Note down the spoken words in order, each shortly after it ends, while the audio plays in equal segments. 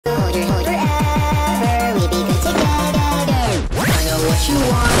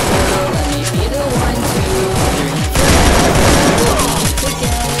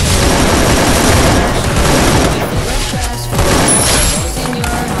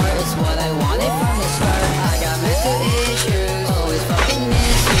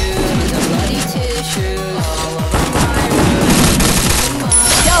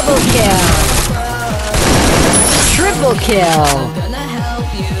Triple kill. I'm gonna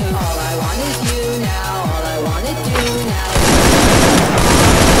help you. All I want is you now. All I wanna do now.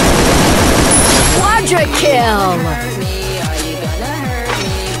 Quadra kill. Hurt me? Are you gonna hurt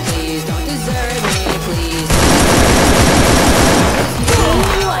me? Please don't desert me. Please.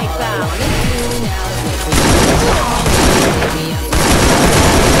 You like that?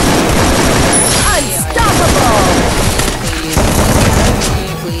 Unstoppable.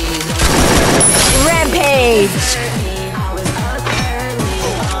 Rampage.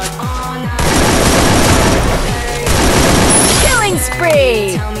 Killing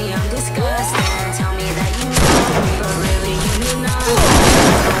spree. Tell me I'm disgusting. Tell me that you know me, but really you mean nothing.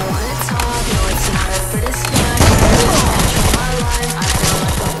 I don't wanna talk, no it's not up for discussion. Control my life, I feel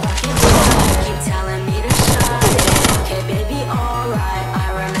like a fucking bug. Keep telling me to shut it. Okay baby, alright. I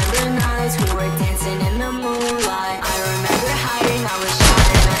remember nights we were dancing in the moonlight. I remember hiding, I was shy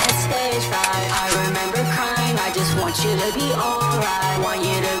and I had stage fright. I remember crying, I just want you to be alright. Want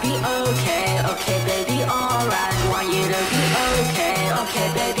you to be okay, okay baby, alright. Want you to be okay, okay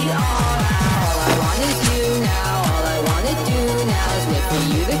baby, alright. All I want is you now. All I wanna do now is wait for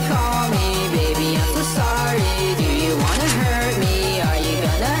you to call me. Baby, I'm so sorry. Do you wanna hurt me? Are you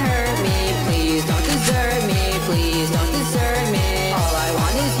gonna hurt me? Please don't desert me. Please don't desert me. All I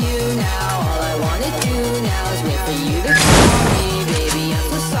want is you now. All I wanna do now is wait for you to call me. Baby, I'm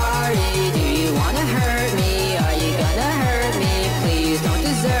so sorry. Do you wanna hurt me? Are you gonna hurt me? Please don't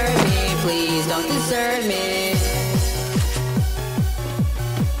desert me. Please don't desert me.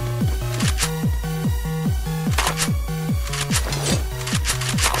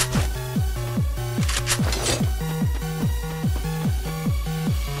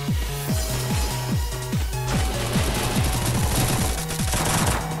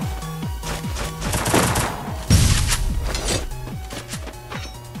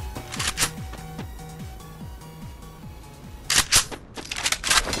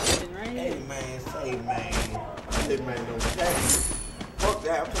 Hey man, say man. Hey man, no taxi. Fuck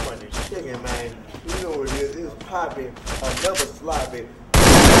that, I'm talking about this chicken, man. You know what it is, it's popping, another sloppy.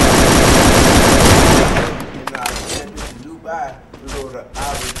 And I sent this to Dubai, we go to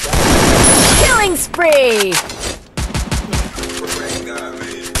Abu Dhabi. Killing spree.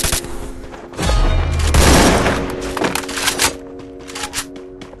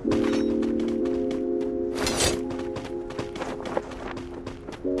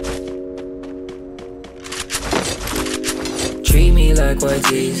 Treat me like white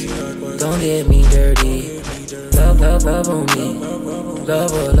tees, don't get me dirty. Love, love, love on me,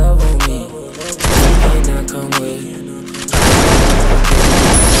 love, love on me. You cannot come with.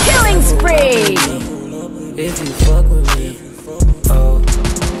 Killing spree. If you fuck with me, oh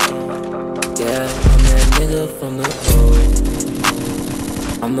yeah, I'm that nigga from the old.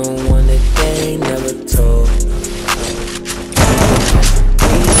 I'm the one that they ain't never told.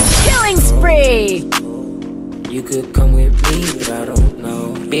 Killing spree. You could come with me, but I don't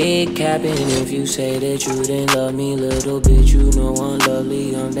know. Big capping if you say that you didn't love me. Little bitch, you know I'm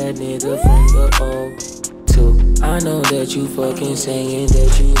lovely. I'm that nigga from the old. Too. I know that you fucking saying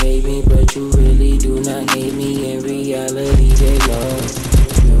that you hate me, but you really do not hate me. In reality, they love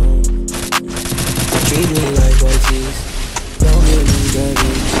you. Treat me like white tees, don't get me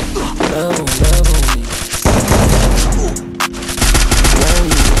dirty. Love on me. Love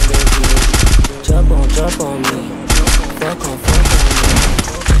you, baby. Jump on me. Fuck on me.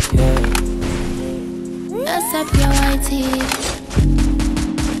 Yeah. Mess up your white teeth.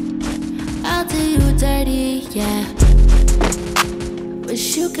 I'll do you dirty, yeah. Wish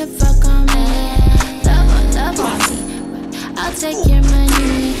you could fuck on me. Love on me. I'll take your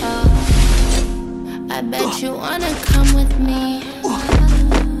money, oh. I bet you wanna come with me.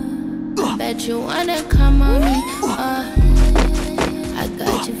 I bet you wanna come on me, oh. I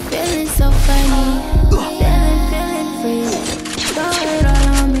got you feeling so funny. Feeling free. Throw it all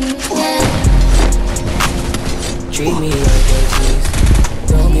on me, yeah. Treat me like that, please.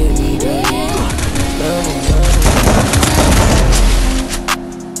 Don't get me dirty. Love 'em.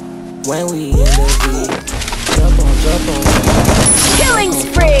 When we in the beat, jump on. Killing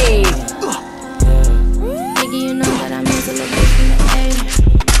spree. Nigga, you know that I'm just a little bit from the A.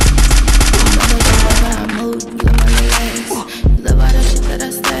 You know that I move, you love my legs. You love all the shit that I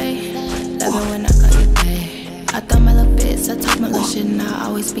say. Love it when I call you pay. I thought my little bits, I talk my little shit, and I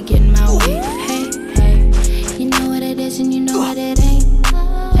always be getting my way. Hey, you know what it is and you know what it ain't.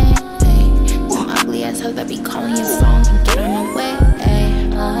 Hey, some ugly assholes that be calling your phone and get on your way.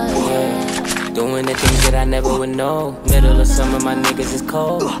 Doing the things that I I never would know. Middle of summer, my niggas is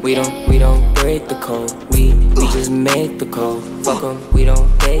cold. We don't break the code. We just make the code. Fuck 'em, we don't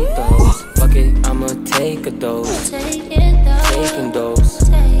date the hoes. Fuck it, I'ma take a dose. Taking dose.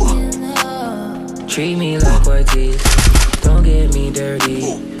 Treat me like Ortiz. Don't get me dirty.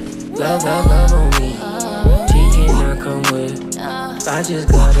 Love on me. She cannot come with. I just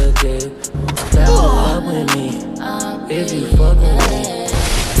gotta dip. Level up with me. If you fuck with me.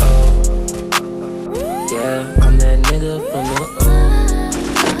 Oh, yeah, I'm that nigga from the O.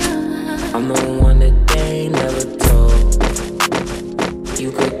 I'm the one that they ain't never told. You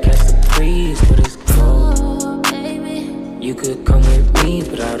could catch the breeze, but it's cold. You could come with me,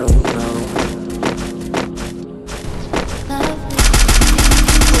 but I don't know.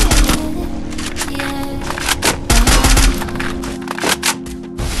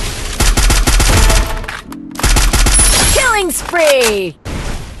 Killing spree!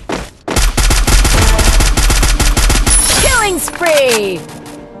 Killing spree!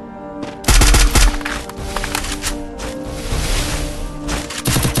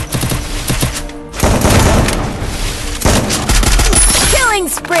 Killing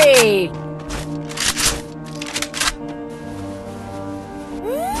spree!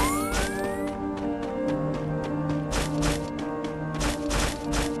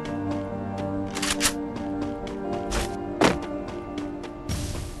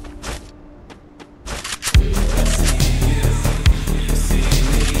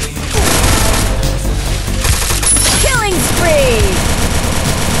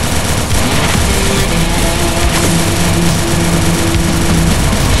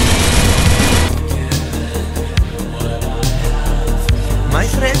 My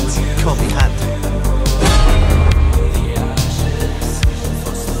friends call me hot.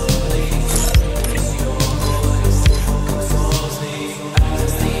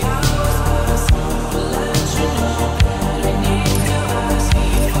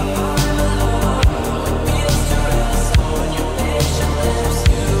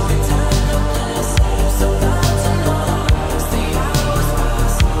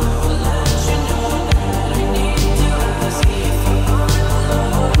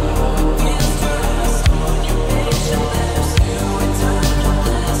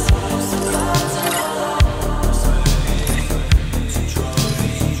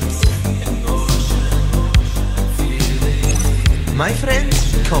 My friends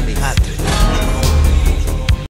call me hot.